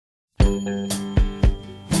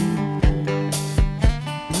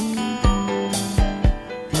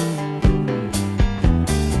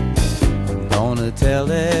Gonna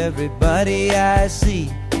tell everybody I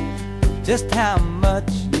see just how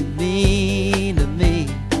much you mean to me.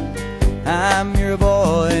 I'm your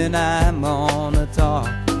boy and I'm gonna talk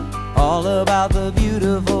all about the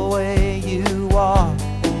beautiful way you walk.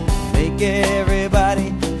 Make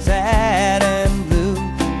everybody sad and blue,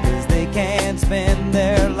 'cause they can't spend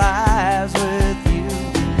their lives with you.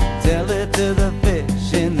 Tell it to the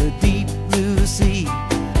fish in the deep blue sea,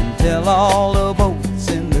 and tell all the boats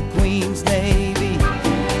in the Queen's Navy.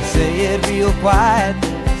 Say it real quiet,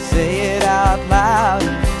 say it out loud,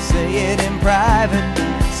 say it in private,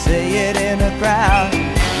 say it in a crowd.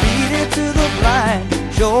 Read it to the blind,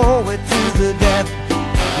 show it to the deaf.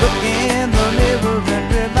 Look in the mirror and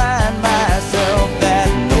remind myself that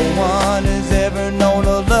no one has ever known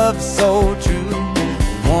a love so true.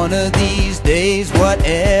 One of these days,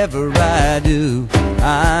 whatever I do,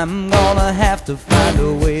 I'm gonna have to find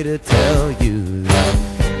a way to tell you that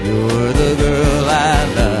you're the girl I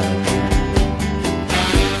love.